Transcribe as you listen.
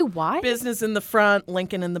Why? Business in the front,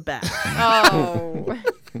 Lincoln in the back. Oh.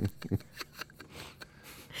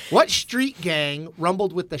 What street gang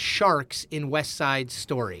rumbled with the Sharks in West Side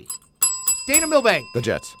Story? Dana Milbank. The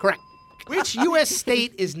Jets. Correct. Which U.S.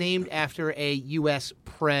 state is named after a U.S.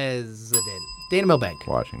 president? Dana Milbank.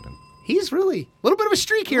 Washington. He's really a little bit of a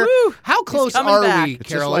streak here. Woo! How close coming are back. we, It's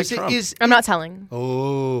Carol? just like Trump. I'm not telling.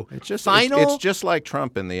 Oh, It's just final. It's just like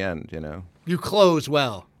Trump in the end, you know. You close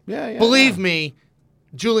well. Yeah. Believe me,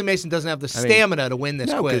 Julie Mason doesn't have the stamina to win this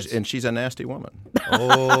No, quiz. and she's a nasty woman.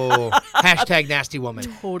 Oh, hashtag nasty woman.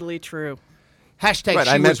 Totally true. Hashtag Right,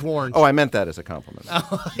 she was was warned. Oh, I meant that as a compliment.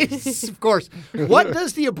 Of course. What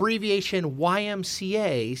does the abbreviation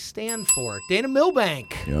YMCA stand for? Dana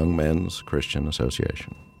Milbank. Young Men's Christian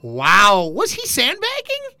Association. Wow. Was he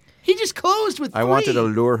sandbagging? He just closed with 3. I wanted to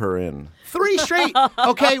lure her in. 3 straight.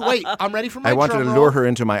 Okay, wait. I'm ready for my I wanted drum to roll. lure her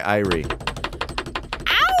into my eyrie.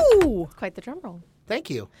 Ow! Quite the drum roll. Thank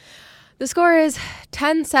you. The score is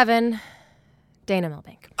 10-7, Dana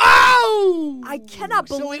Milbank. Oh! I cannot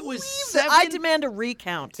believe So it was that. I 7 demand a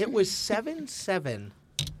recount. It was 7-7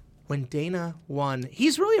 when Dana won.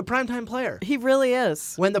 He's really a primetime player. He really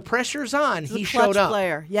is. When the pressure's on, He's he a showed clutch up.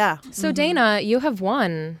 player. Yeah. So, Dana, you have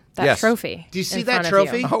won that Yes. trophy. Do you see in that front of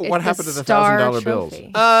trophy? you. Oh, what It's happened to the Star $1,000 bills?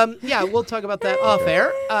 trophy. Yeah, we'll talk about that off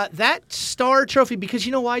air. That star trophy, because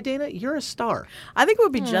you know why, Dana? You're a star. I think it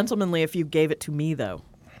would be gentlemanly if you gave it to me, though.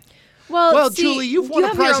 Well, see, Julie, you've won a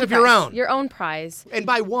have prize of your own. Your own prize. And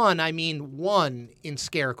by one, I mean one in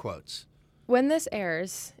scare quotes. When this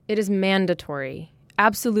airs, it is mandatory,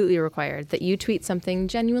 absolutely required, that you tweet something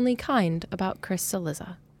genuinely kind about Chris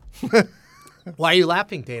Cillizza. Why are you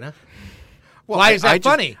laughing, Dana? Well, Why is that just-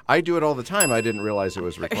 funny? I do it all the time. I didn't realize it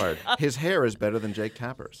was required. His hair is better than Jake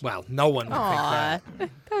Tapper's. Well, no one would think that.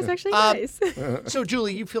 That was actually nice. So,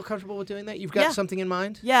 Julie, you feel comfortable with doing that? You've got Yeah. something in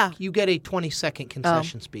mind? Yeah. You get a 20-second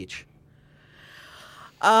concession speech.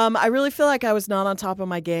 I really feel like I was not on top of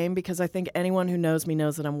my game because I think anyone who knows me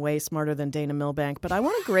knows that I'm way smarter than Dana Milbank. But I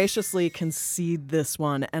want to graciously concede this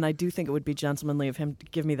one, and I do think it would be gentlemanly of him to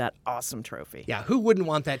give me that awesome trophy. Yeah, who wouldn't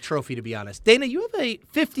want that trophy, to be honest? Dana, you have a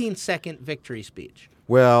 15-second victory speech.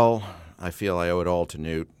 Well, I feel I owe it all to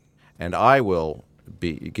Newt, and I will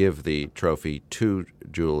give the trophy to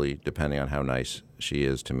Julie, depending on how nice she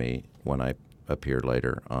is to me when I appear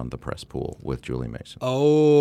later on the press pool with Julie Mason. Oh.